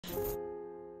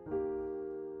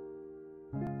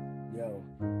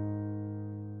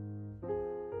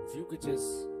could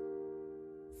just,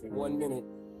 for 1 minute,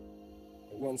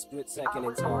 1 split second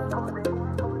in time, forget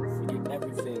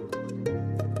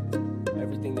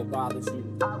everything that bothers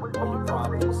you, all your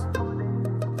problems,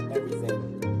 everything.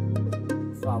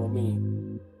 Follow me.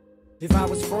 If I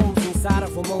was frozen inside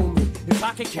of a moment, if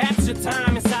I could capture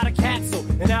time inside a capsule,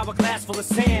 an hourglass full of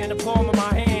sand in the palm of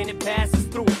my hand, it passes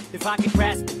through. If I could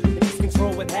grasp it and just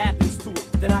control what happens to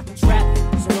it, then I can trap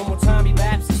it, so no more time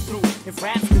elapses through it. If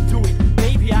raps could do it,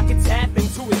 maybe I could tap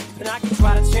into it, then I can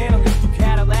try to channel it through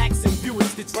Cadillacs and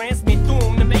Buicks to transmit through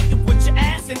them, to make it put your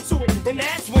ass into it. And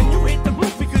that's when you hit the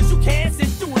roof, because you can't sit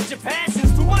through it. Your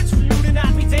passion's too much for you to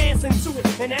not be dancing to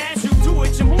it. And as you do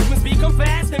it, your movements become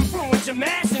fast and fluent. You're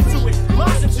mashing to it,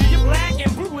 lost into your black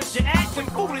and bluish. You're acting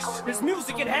foolish. This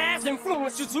music, it has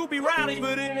influenced you to be rowdy,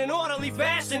 but in an orderly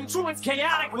fashion. True, it's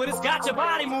chaotic, but it's got your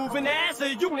body moving as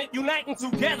a unit, uniting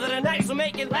together tonight. So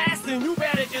make it last, and you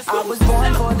better just. I was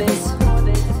born for this,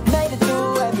 made it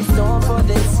through every storm for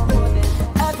this.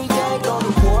 Every day go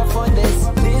to war for this.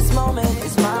 This moment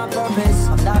is my purpose.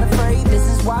 I'm not afraid, this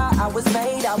is why I was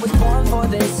made. I was born for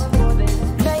this,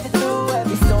 made it through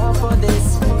every storm for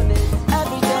this.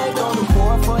 Every day go to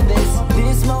war for this.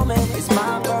 This moment is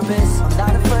my purpose. I'm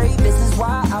not afraid, this is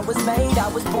why I was made. I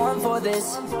was born for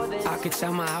this. I could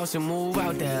sell my house and move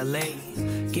out to LA.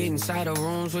 Get inside of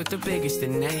rooms with the biggest of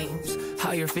names.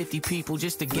 Hire 50 people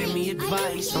just to give me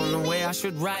advice on the way I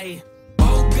should write.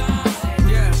 Oh God,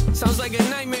 yeah, sounds like a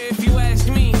nightmare if you ask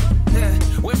me. Yeah.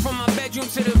 Went from my bedroom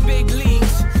to the big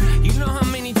leagues. You know how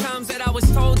many times that I was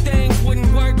told things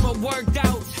wouldn't work but worked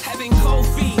out. Having cold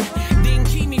feet didn't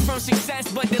keep me from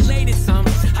success but delayed it some.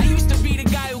 I used to be the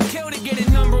guy who killed to get it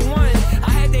 #1. I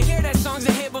had to hear that song's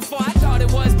a hit before I thought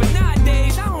it was, but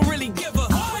nowadays I don't really give a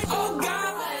oh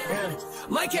God. Yeah.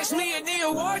 Might catch me at the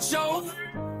award show,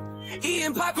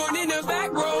 eating popcorn in the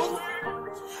back row,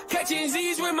 catching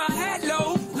Z's with my hat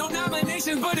low. No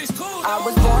nominations, but it's cool. I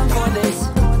was born for this,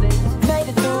 made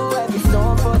it through every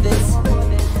storm for this.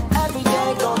 Every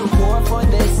day go to war for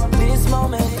this. This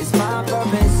moment is my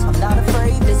purpose. I'm not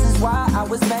afraid, this is why I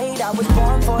was made. I was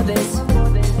born for this,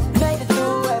 made it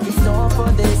through every storm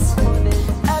for this.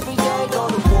 Every day go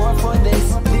to war for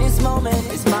this. This moment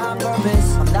is my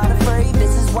purpose. I'm not afraid,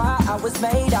 this is why I was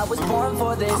made. I was born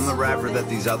for this. I'm the rapper that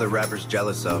these other rappers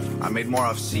jealous of. I made more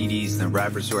off CDs than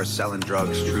rappers who are selling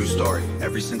drugs. True story.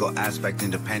 Every single aspect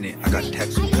independent. I got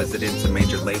texts from presidents and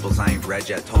major labels I ain't read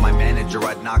yet. Told my manager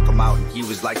I'd knock him out and he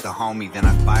was like the homie. Then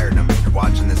I fired him. If you're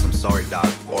watching this, I'm sorry, dog.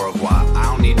 Au revoir. I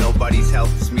don't need nobody's help.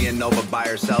 It's me and Nova by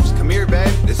ourselves. Come here,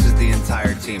 babe. This is the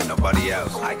entire team, nobody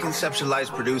else. I conceptualize,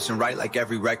 produce, and write like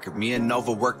every record. Me and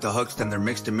Nova work the hooks, then they're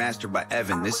mixed and mastered by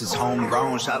Evan. This is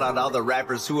homegrown. Shout out all the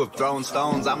rappers who have thrown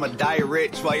stones. I'ma die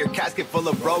rich while your casket full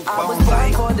of broke bones. I was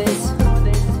born for this,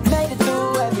 made it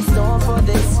through every storm for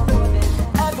this.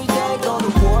 Every day go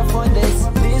to war for this.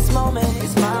 This moment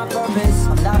is my purpose.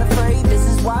 I'm not afraid, this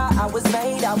is why I was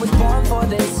made. I was born for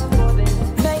this,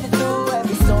 made it through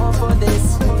every storm for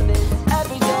this.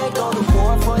 Every day go to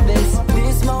war for this.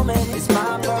 This moment is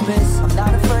my purpose. I'm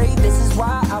not afraid, this is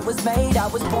why I was made. I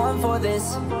was born for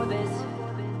this.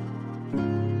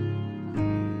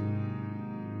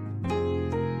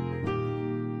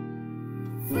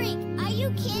 Freak, are you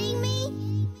kidding